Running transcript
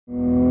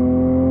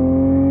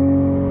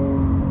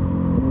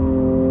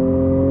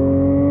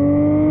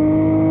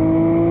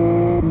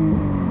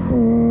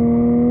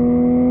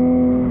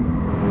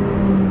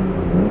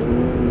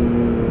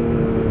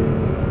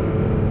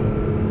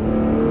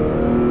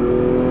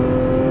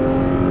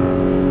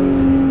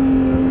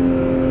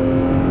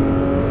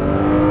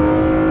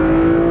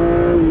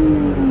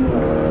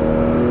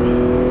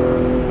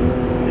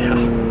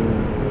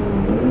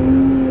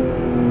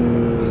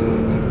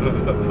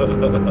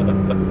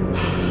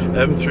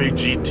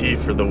M3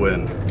 GT for the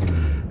win.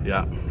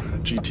 Yeah,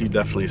 GT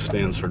definitely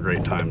stands for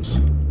great times.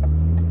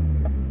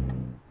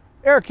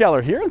 Eric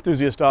Keller here,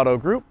 Enthusiast Auto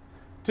Group.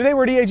 Today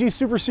we're at EAG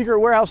Super Secret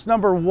Warehouse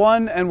number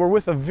 1, and we're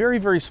with a very,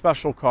 very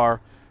special car.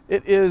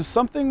 It is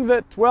something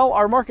that, well,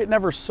 our market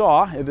never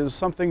saw. It is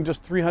something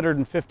just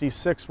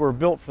 356 were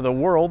built for the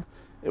world.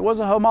 It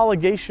was a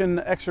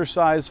homologation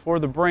exercise for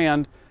the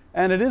brand,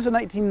 and it is a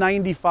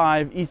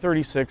 1995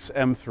 E36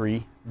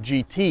 M3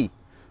 GT.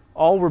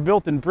 All were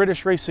built in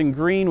British Racing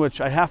Green, which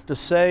I have to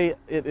say,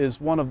 it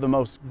is one of the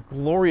most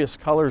glorious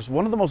colors,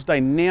 one of the most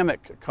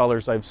dynamic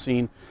colors I've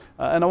seen.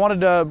 And I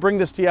wanted to bring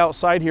this to you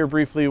outside here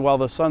briefly while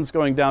the sun's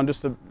going down,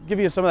 just to give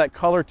you some of that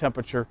color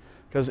temperature,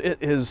 because it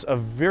is a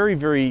very,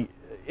 very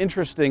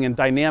interesting and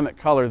dynamic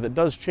color that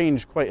does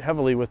change quite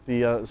heavily with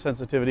the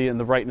sensitivity and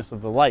the brightness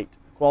of the light,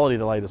 quality of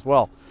the light as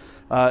well.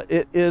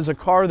 It is a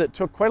car that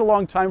took quite a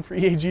long time for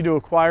EAG to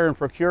acquire and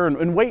procure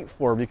and wait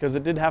for, because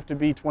it did have to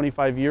be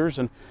 25 years,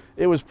 and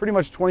it was pretty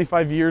much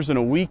 25 years in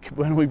a week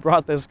when we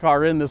brought this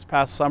car in this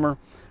past summer.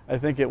 I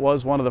think it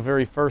was one of the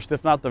very first,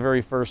 if not the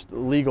very first,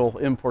 legal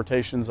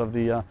importations of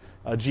the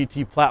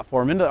GT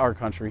platform into our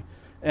country.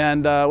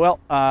 And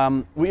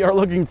we are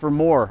looking for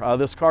more.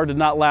 This car did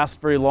not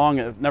last very long.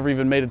 It never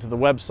even made it to the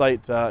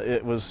website.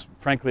 It was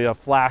frankly a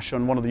flash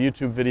on one of the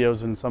YouTube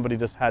videos, and somebody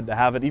just had to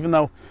have it. Even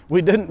though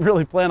we didn't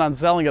really plan on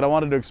selling it, I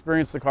wanted to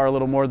experience the car a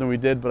little more than we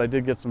did, but I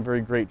did get some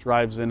very great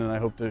drives in, and I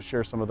hope to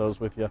share some of those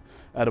with you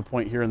at a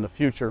point here in the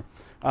future.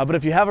 But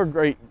if you have a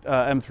great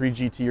M3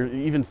 GT, or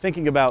even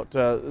thinking about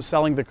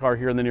selling the car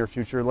here in the near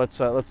future, let's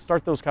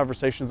start those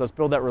conversations, let's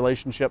build that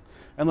relationship,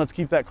 and let's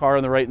keep that car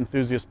on the right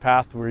enthusiast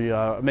path. We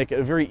make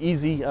it very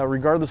easy,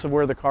 regardless of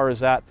where the car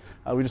is at.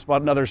 We just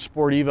bought another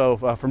Sport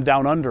Evo from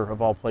down under,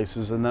 of all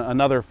places, and then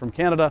another from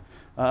Canada,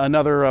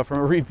 another from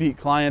a repeat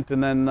client,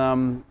 and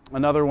then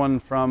another one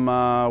from,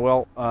 I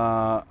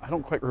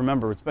don't quite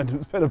remember. It's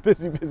been a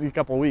busy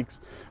couple of weeks.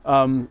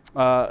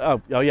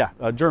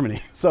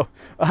 Germany. So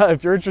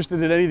if you're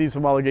interested in any of these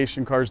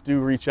homologation cars, do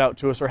reach out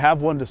to us, or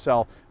have one to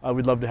sell.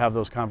 We'd love to have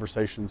those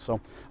conversations. So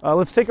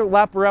let's take a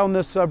lap around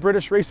this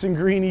British Racing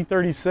Green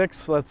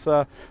E36. Let's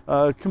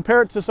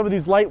compare it to some of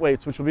these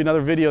lightweights, which will be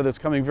another video that's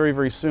coming very,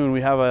 very soon.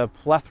 We have a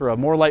plethora,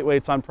 more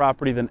lightweights on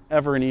property than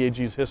ever in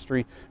EAG's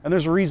history, and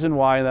there's a reason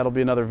why, and that'll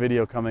be another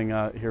video coming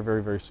here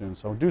very, very soon.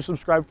 So do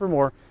subscribe for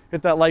more,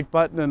 hit that like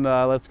button, and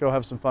let's go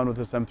have some fun with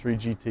this M3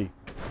 GT.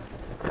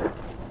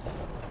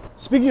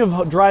 Speaking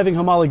of driving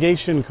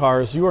homologation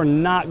cars, you are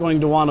not going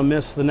to want to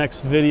miss the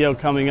next video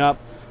coming up.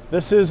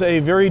 This is a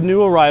very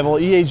new arrival,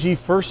 EAG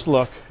First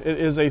Look. It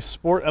is a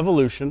Sport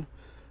Evolution,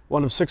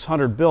 one of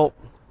 600 built,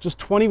 just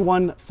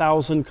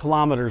 21,000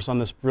 kilometers on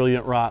this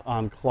brilliant wrought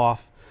on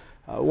cloth.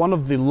 One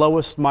of the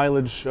lowest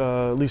mileage,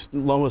 at least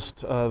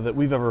lowest that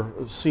we've ever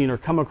seen or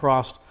come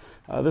across.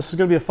 This is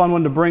going to be a fun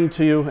one to bring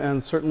to you,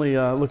 and certainly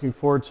looking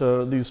forward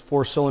to these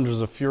 4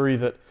 cylinders of fury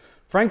that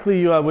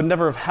frankly would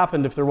never have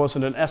happened if there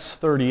wasn't an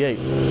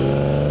S38.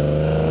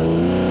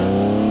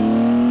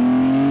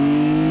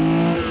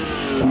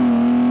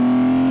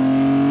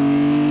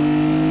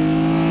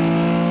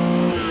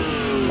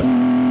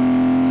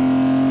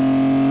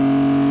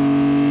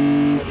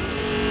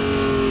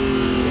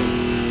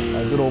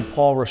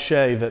 Paul Roche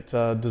that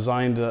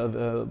designed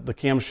the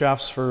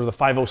camshafts for the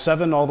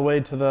 507 all the way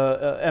to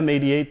the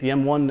M88, the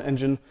M1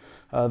 engine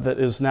that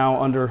is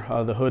now under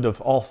the hood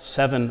of all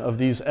 7 of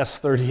these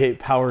S38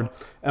 powered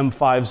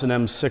M5s and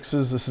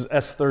M6s. This is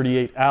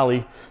S38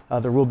 Alley.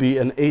 There will be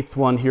an 8th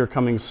one here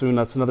coming soon.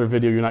 That's another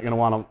video you're not going to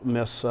want to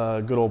miss.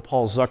 Good old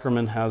Paul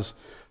Zuckerman has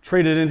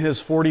traded in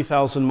his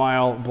 40,000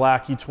 mile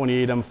black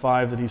E28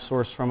 M5 that he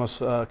sourced from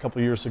us a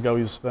couple years ago.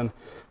 He's been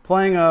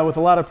playing with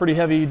a lot of pretty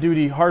heavy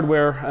duty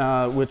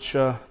hardware, which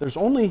there's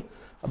only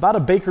about a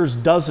baker's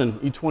dozen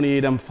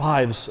E28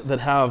 M5s that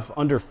have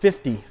under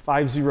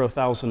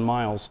 50,000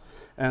 miles.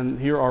 And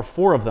here are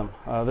 4 of them.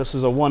 This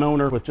is a one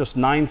owner with just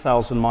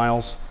 9,000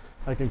 miles.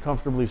 I can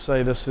comfortably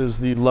say this is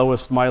the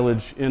lowest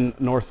mileage in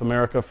North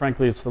America.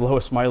 Frankly, it's the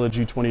lowest mileage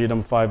E28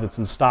 M5 that's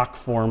in stock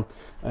form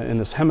in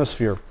this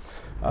hemisphere.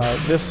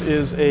 This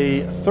is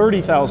a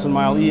 30,000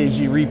 mile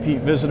EAG repeat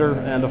visitor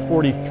and a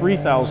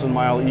 43,000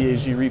 mile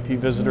EAG repeat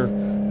visitor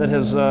that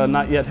has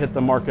not yet hit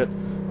the market.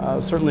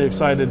 Certainly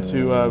excited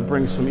to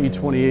bring some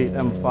E28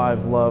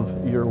 M5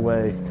 love your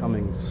way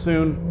coming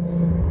soon.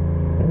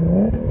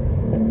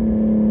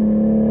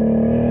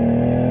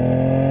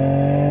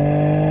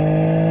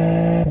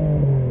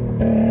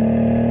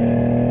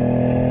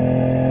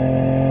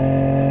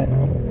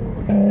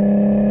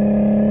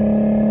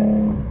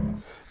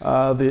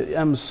 The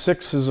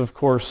M6 is, of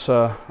course,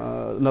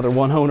 another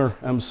one-owner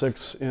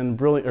M6 in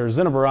brilliant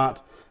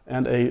Zinnebarat,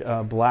 and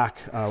a black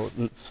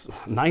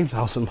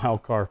 9,000 mile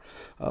car.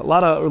 A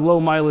lot of low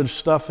mileage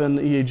stuff in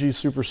the EAG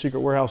Super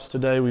Secret Warehouse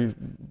today. We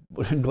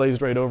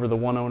glazed right over the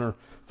one-owner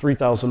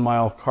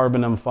 3,000-mile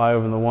carbon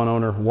M5 and the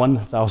one-owner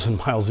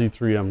 1,000-mile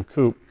Z3M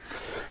coupe.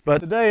 But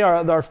today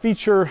our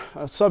feature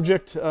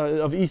subject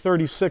of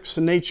E36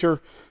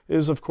 nature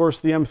is, of course,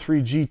 the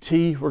M3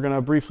 GT. We're going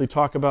to briefly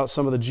talk about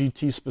some of the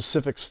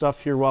GT-specific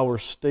stuff here while we're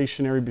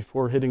stationary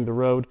before hitting the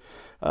road.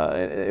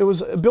 It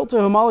was built to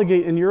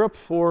homologate in Europe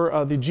for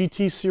the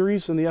GT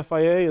series in the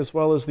FIA, as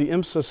well as the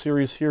IMSA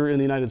series here in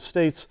the United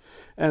States.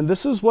 And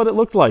this is what it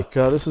looked like.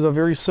 This is a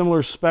very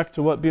similar spec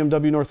to what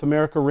BMW North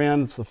America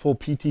ran. It's the full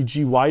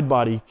PTG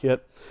wide-body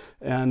kit.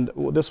 And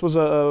this was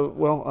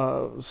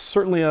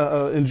certainly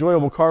an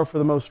enjoyable car for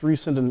the most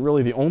recent and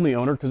really the only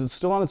owner, because it's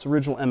still on its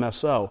original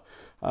MSO.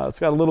 It's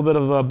got a little bit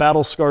of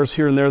battle scars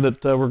here and there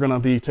that we're going to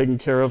be taking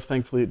care of.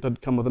 Thankfully, it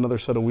did come with another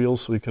set of wheels,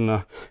 so we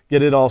can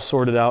get it all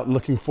sorted out. And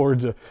looking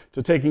forward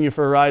to taking you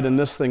for a ride in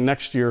this thing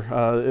next year.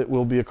 It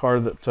will be a car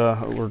that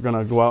we're going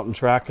to go out and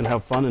track and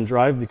have fun and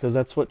drive, because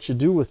that's what you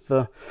do with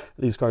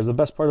these cars. The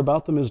best part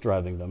about them is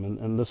driving them,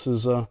 and this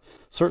is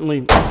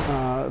certainly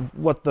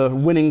what the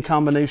winning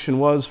combination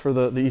was for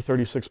the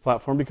E36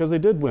 platform, because they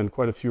did win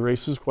quite a few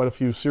races, quite a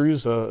few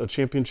series,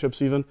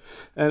 championships even,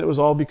 and it was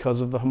all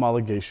because of the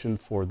homologation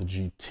for the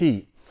GT.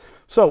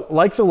 So,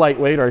 like the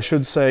lightweight, or I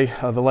should say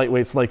the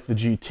lightweight's like the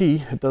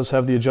GT, it does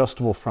have the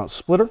adjustable front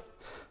splitter.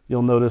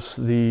 You'll notice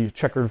the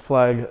checkered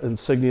flag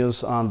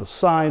insignias on the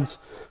sides.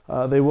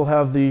 They will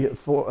have the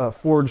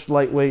forged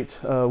lightweight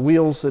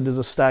wheels. It is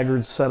a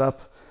staggered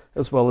setup,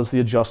 as well as the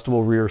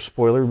adjustable rear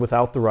spoiler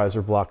without the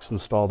riser blocks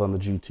installed on the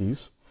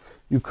GTs.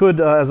 You could,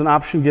 as an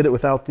option, get it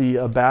without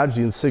the badge,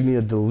 the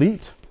insignia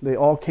delete. They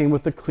all came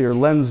with the clear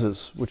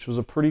lenses, which was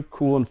a pretty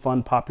cool and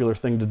fun, popular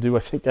thing to do. I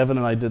think Evan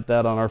and I did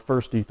that on our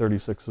first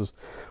E36s,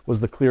 was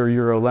the clear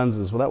Euro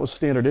lenses. Well, that was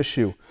standard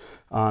issue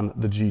on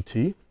the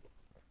GT.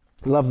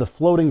 You'll have the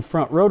floating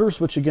front rotors,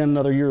 which again,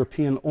 another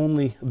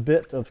European-only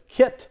bit of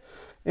kit.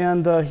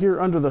 And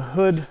here under the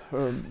hood,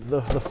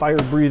 the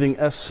fire-breathing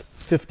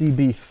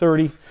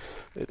S50B30.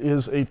 It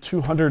is a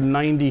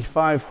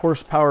 295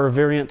 horsepower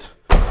variant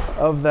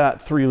of that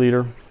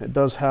 3-liter. It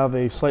does have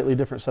a slightly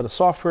different set of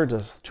software. It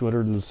has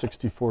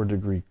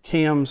 264-degree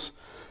cams.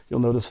 You'll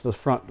notice the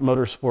front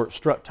Motorsport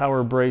strut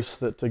tower brace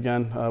that,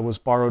 again, was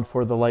borrowed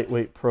for the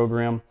lightweight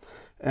program.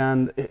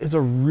 And it's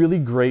a really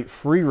great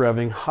free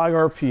revving, high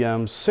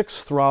RPM,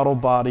 6-throttle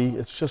body.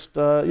 It's just,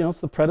 it's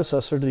the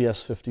predecessor to the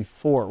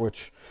S54,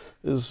 which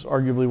is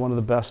arguably one of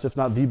the best, if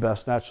not the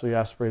best, naturally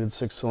aspirated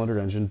 6-cylinder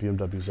engine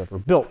BMW's ever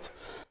built.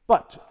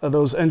 But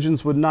those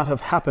engines would not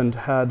have happened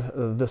had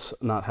this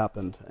not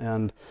happened.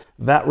 And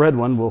that red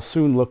one will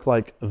soon look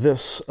like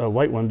this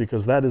white one,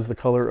 because that is the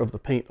color of the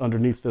paint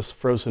underneath this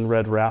frozen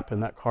red wrap,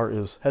 and that car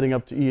is heading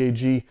up to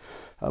EAG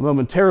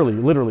momentarily,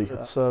 literally.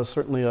 It's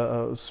certainly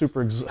a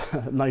super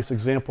nice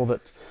example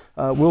that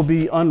will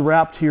be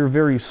unwrapped here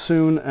very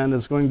soon, and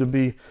is going to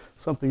be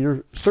something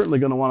you're certainly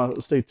going to want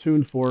to stay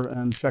tuned for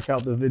and check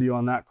out the video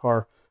on that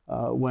car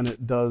when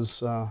it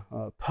does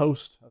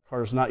post. The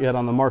car is not yet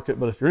on the market,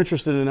 but if you're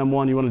interested in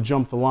M1, you want to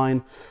jump the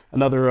line,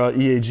 another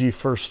EAG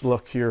first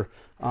look here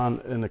on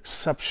an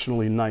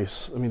exceptionally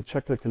nice, I mean,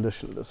 check the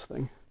condition of this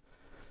thing.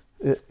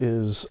 It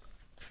is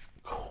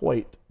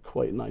quite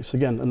nice.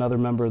 Again, another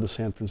member of the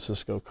San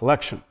Francisco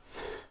collection.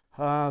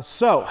 The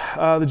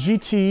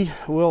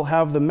GT will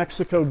have the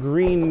Mexico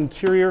green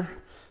interior.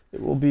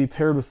 It will be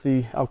paired with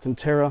the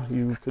Alcantara.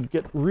 You could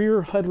get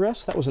rear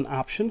headrest. That was an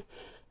option.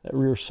 That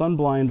rear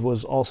sunblind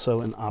was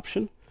also an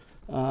option.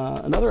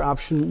 Another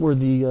option were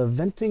the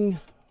venting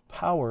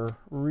power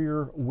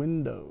rear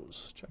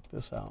windows. Check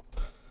this out.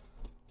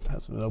 It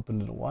hasn't been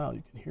opened in a while.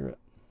 You can hear it.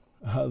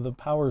 The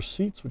power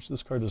seats, which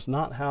this car does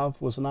not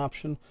have, was an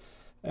option.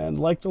 And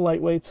like the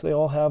lightweights, they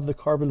all have the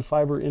carbon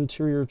fiber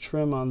interior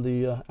trim on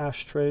the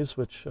ashtrays,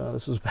 which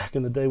this is back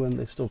in the day when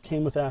they still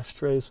came with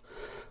ashtrays.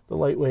 The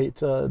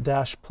lightweight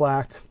dash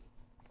plaque.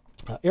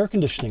 Air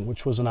conditioning,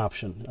 which was an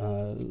option.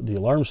 The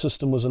alarm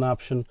system was an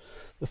option.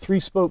 The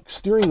 3-spoke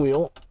steering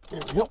wheel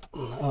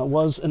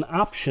was an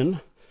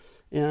option.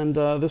 And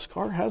this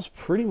car has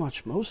pretty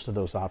much most of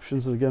those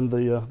options. And again,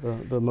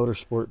 the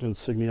Motorsport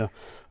insignia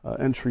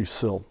entry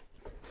sill.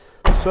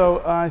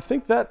 So I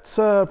think that's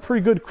a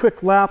pretty good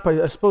quick lap.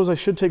 I suppose I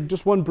should take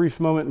just one brief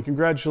moment and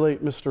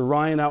congratulate Mr.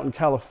 Ryan out in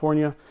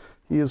California.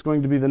 He is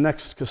going to be the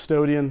next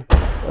custodian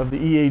of the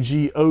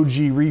EAG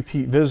OG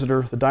repeat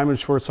visitor, the Diamond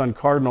Shorts on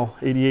Cardinal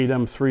 88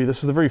 M3. This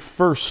is the very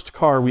first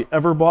car we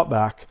ever bought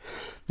back.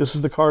 This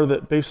is the car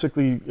that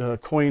basically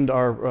coined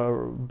our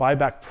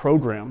buyback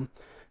program.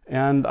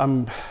 And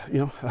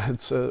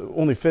it's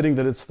only fitting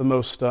that it's the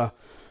most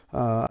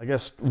I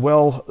guess,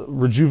 well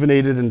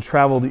rejuvenated and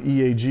traveled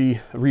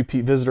EAG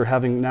repeat visitor,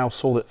 having now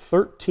sold it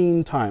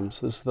 13 times.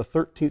 This is the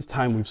 13th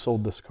time we've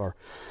sold this car.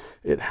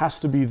 it has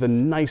to be the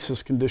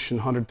nicest condition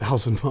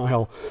 100,000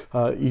 mile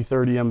E30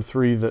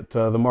 M3 that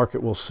the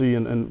market will see,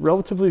 and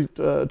relatively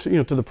to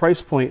the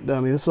price point. I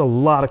mean, this is a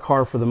lot of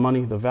car for the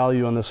money. The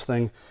value on this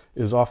thing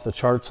is off the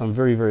charts. I'm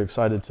very, very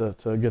excited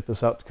to get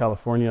this out to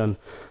California and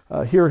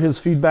hear his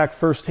feedback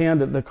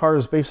firsthand. The car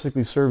has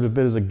basically served a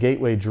bit as a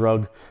gateway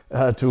drug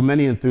to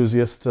many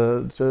enthusiasts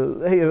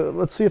hey,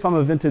 let's see if I'm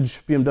a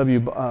vintage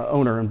BMW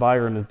owner and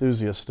buyer and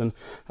enthusiast. And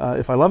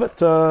if I love it,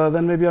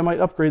 then maybe I might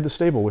upgrade the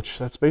stable, which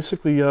that's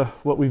basically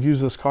what we've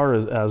used this car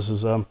as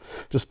is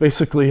just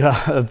basically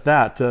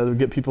that, to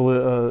get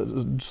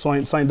people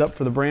signed up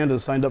for the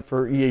brand, signed up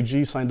for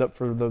EAG, signed up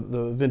for the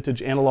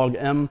vintage analog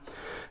M.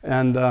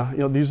 And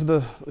these are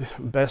the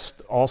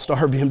best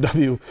all-star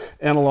BMW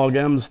analog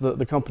M's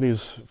the company's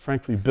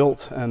frankly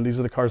built, and these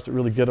are the cars that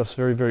really get us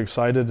very, very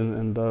excited,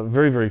 and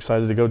very, very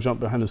excited to go jump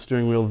behind the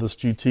steering wheel of this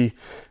GT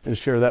and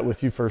share that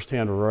with you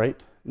firsthand right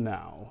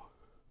now.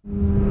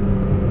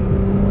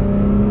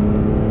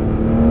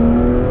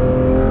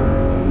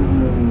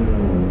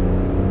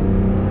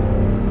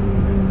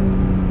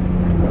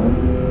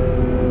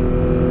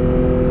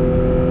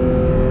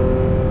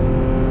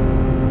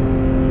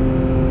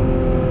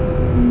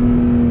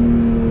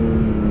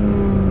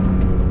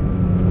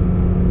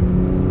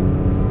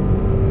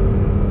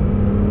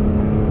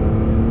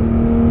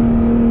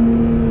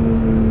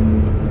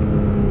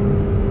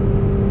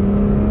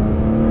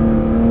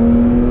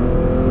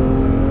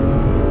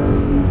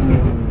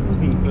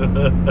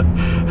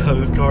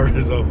 This car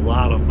is a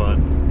lot of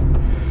fun.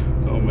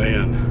 Oh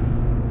man.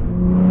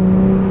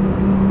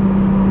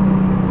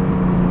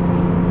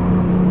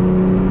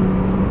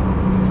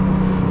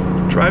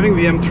 Driving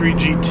the M3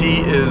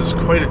 GT is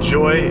quite a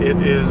joy.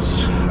 It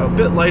is a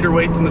bit lighter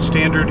weight than the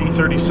standard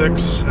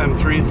E36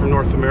 M3 from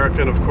North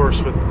America, and of course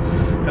with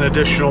an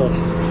additional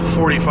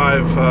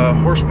 45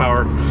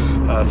 horsepower,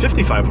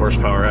 55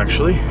 horsepower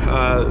actually.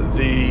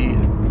 The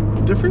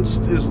difference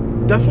is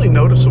definitely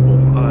noticeable.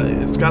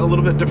 It's got a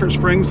little bit different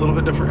springs, a little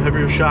bit different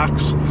heavier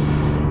shocks.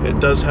 It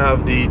does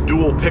have the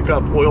dual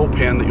pickup oil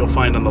pan that you'll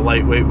find on the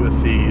Lightweight with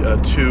the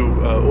two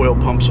oil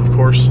pumps, of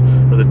course,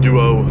 or the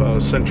duo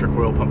centric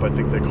oil pump, I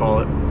think they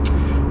call it.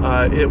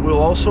 It will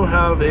also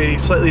have a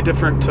slightly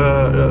different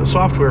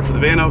software for the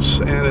Vanos,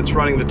 and it's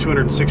running the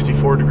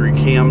 264-degree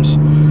cams.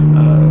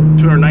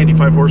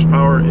 295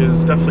 horsepower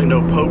is definitely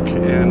no poke,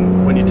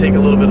 and when you take a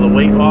little bit of the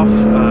weight off,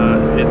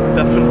 it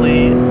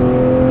definitely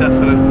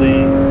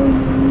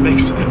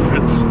makes a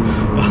difference.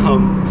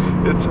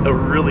 It's a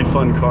really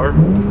fun car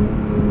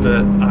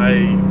that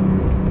I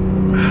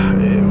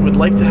would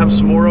like to have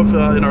some more of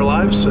in our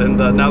lives, and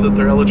now that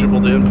they're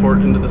eligible to import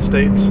into the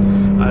States,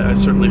 I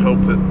certainly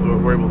hope that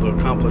we're able to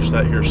accomplish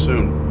that here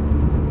soon.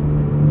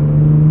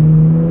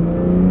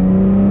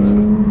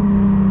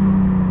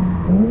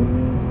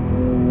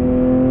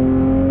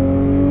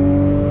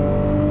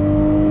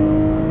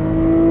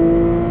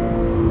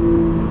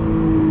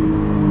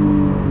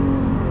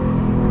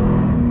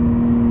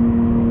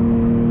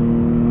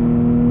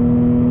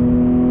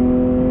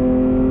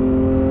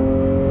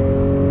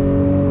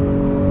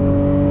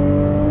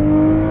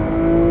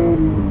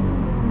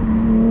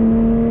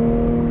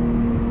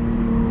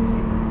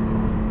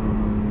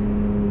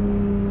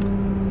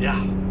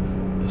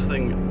 This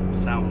thing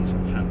sounds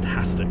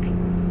fantastic,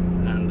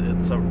 and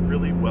it's a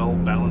really well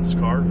balanced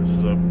car. This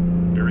is a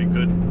very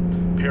good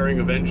pairing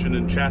of engine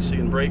and chassis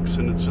and brakes,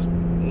 and it's just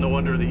no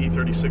wonder the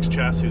E36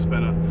 chassis has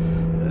been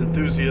an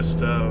enthusiast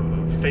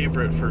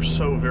favorite for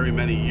so very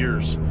many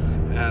years.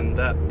 And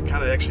that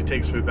kind of actually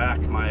takes me back.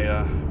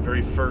 My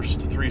very first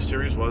 3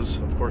 Series was,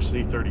 of course,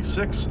 an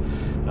E36.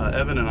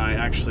 Evan and I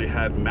actually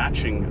had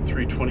matching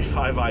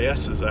 325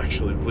 ISs,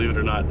 actually, believe it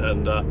or not.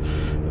 And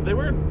they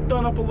were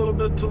done up a little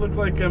bit to look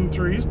like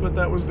M3s, but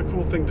that was the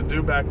cool thing to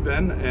do back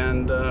then.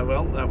 And,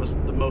 well, that was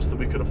the most that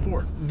we could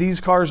afford. These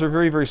cars are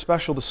very, very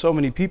special to so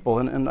many people.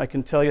 And I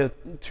can tell you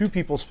 2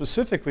 people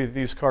specifically that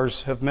these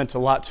cars have meant a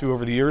lot to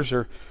over the years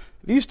are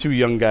these 2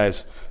 young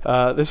guys.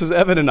 This is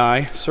Evan and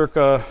I,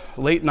 circa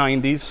late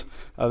 90s.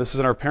 This is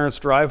in our parents'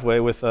 driveway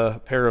with a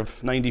pair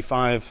of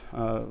 95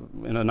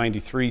 and a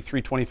 93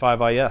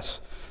 325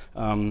 IS.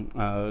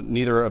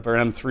 Neither of our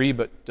M3,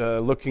 but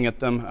looking at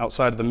them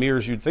outside of the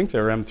mirrors, you'd think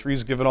they were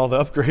M3s given all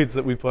the upgrades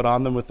that we put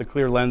on them with the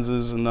clear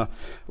lenses and the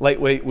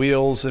lightweight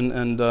wheels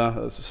and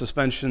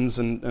suspensions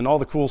and all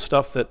the cool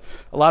stuff that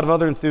a lot of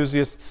other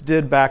enthusiasts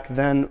did back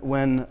then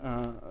when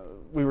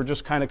we were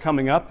just kind of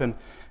coming up.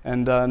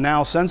 And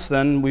now, since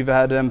then, we've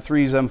had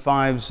M3s,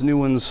 M5s, new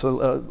ones,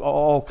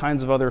 all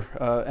kinds of other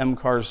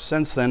M-Cars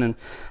since then. And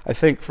I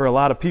think for a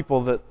lot of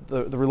people that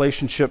the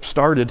relationship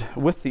started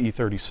with the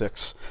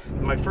E36.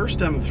 My first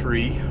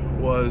M3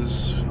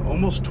 was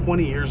almost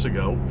 20 years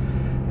ago,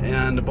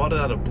 and I bought it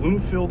out of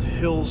Bloomfield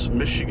Hills,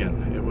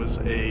 Michigan. It was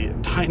a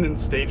Tynan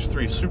Stage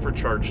 3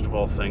 supercharged, of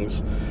all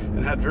things,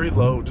 and had very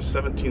low, just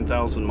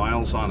 17,000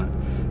 miles on it.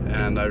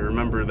 And I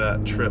remember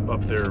that trip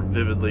up there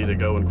vividly to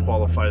go and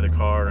qualify the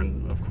car,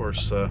 and of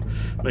course,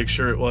 make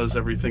sure it was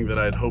everything that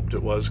I had hoped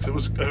it was, because it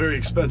was a very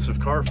expensive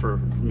car for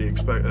me,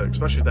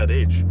 especially at that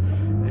age.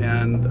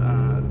 And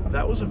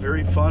that was a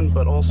very fun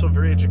but also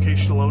very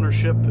educational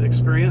ownership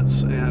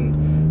experience,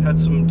 and had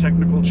some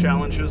technical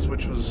challenges,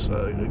 which was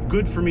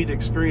good for me to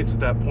experience at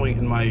that point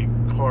in my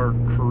car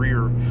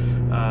career,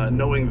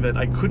 knowing that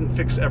I couldn't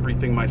fix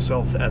everything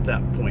myself at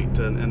that point.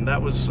 And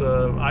that was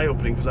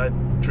eye-opening, because I'd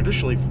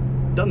traditionally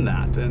done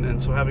that,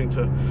 and so having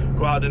to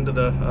go out into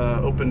the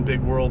open big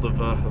world of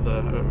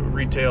the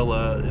retail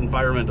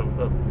environment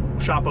of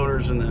shop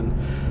owners and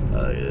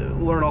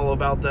learn all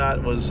about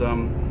that was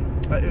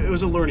it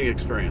was a learning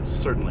experience,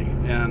 certainly.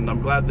 And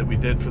I'm glad that we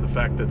did, for the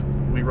fact that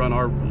we run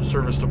our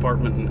service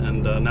department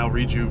and now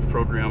Rejuve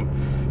program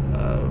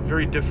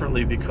very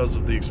differently because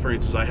of the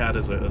experiences I had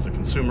as a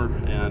consumer.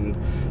 And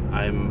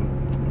I'm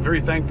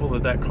very thankful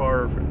that that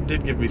car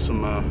did give me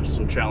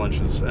some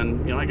challenges,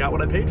 and you know, I got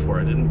what I paid for.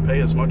 I didn't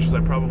pay as much as I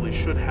probably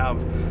should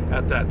have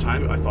at that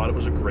time. I thought it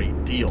was a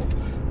great deal.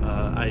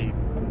 I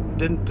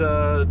didn't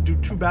do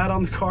too bad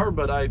on the car,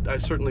 but I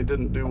certainly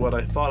didn't do what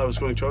I thought I was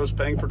going to. I was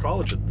paying for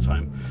college at the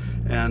time,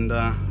 and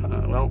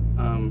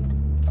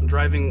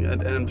driving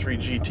an M3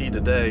 GT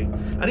today,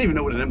 I didn't even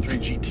know what an M3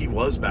 GT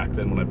was back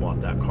then when I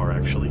bought that car,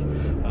 actually.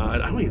 I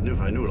don't even know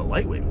if I knew what a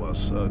lightweight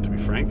was, to be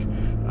frank. You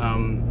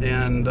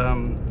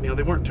know,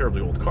 they weren't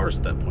terribly old cars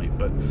at that point,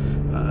 but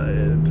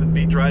to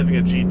be driving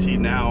a GT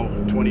now,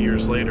 20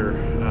 years later,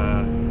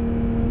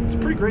 it's a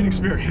pretty great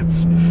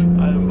experience.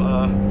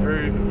 I'm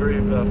very,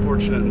 very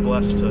fortunate and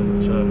blessed to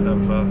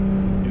have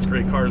these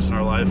great cars in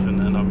our life,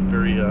 and I'm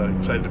very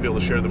excited to be able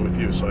to share them with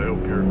you. So I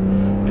hope you're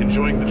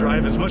enjoying the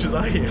drive as much as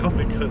I am,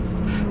 because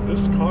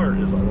this car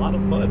is a lot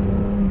of fun.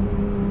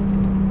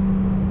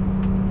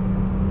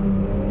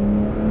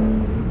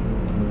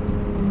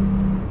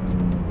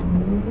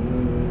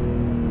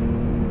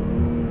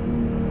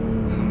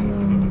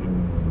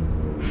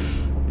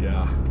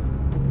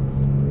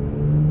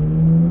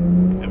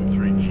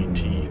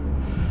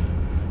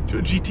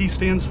 GT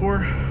stands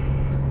for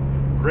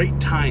great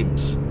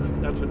times.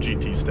 That's what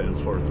GT stands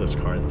for with this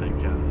car, I think.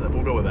 Yeah,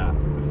 we'll go with that.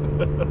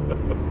 The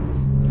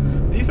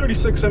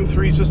E36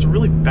 M3 is just a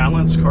really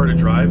balanced car to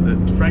drive that,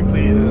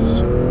 frankly, is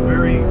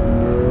very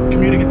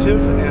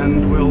communicative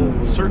and will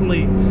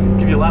certainly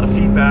give you a lot of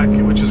feedback,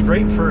 which is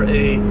great for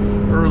a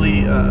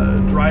early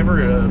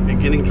driver, a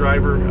beginning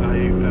driver. I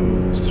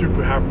am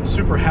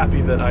super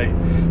happy that I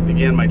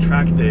began my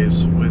track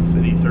days with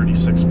an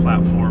E36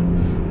 platform.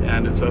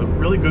 And it's a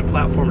really good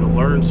platform to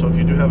learn, so if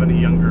you do have any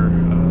younger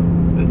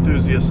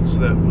enthusiasts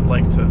that would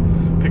like to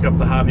pick up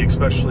the hobby,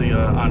 especially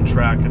on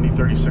track, an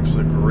E36 is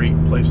a great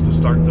place to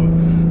start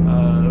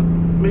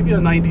them. Maybe a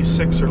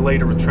 96 or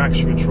later with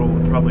traction control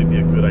would probably be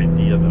a good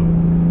idea, though.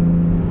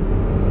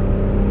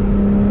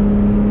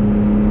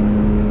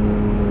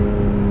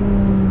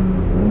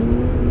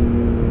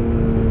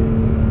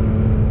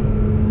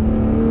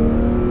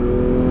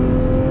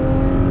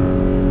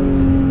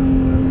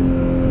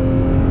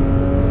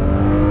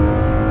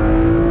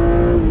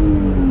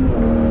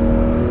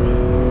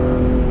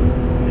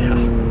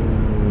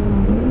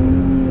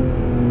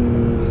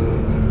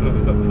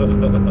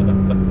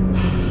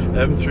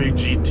 M3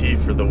 GT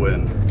for the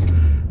win.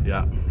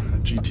 Yeah,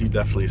 GT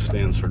definitely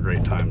stands for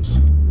great times.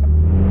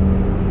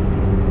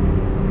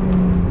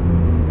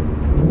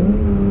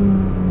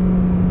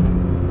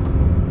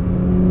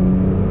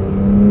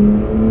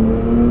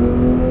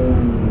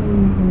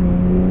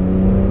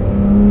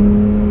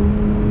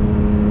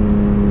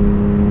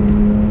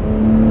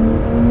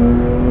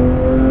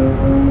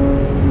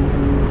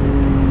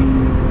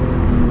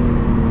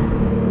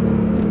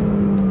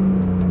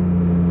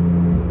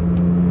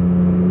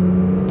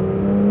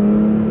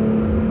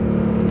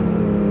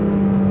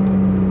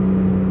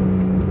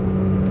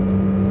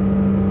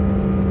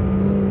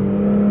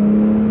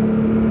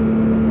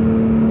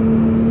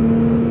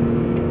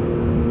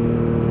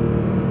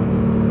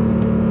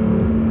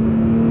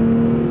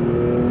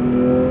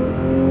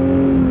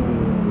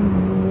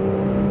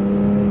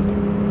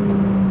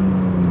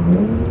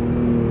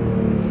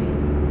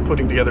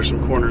 Putting together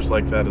some corners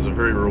like that is a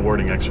very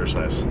rewarding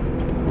exercise.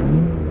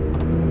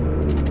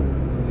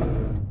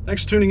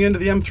 Thanks for tuning in to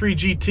the M3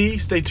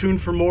 GT. Stay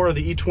tuned for more of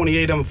the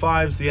E28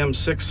 M5s, the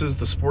M6s,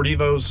 the Sport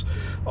Evos,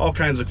 all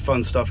kinds of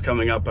fun stuff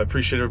coming up. I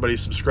appreciate everybody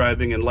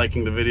subscribing and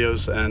liking the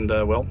videos, and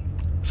well,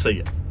 see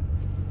ya.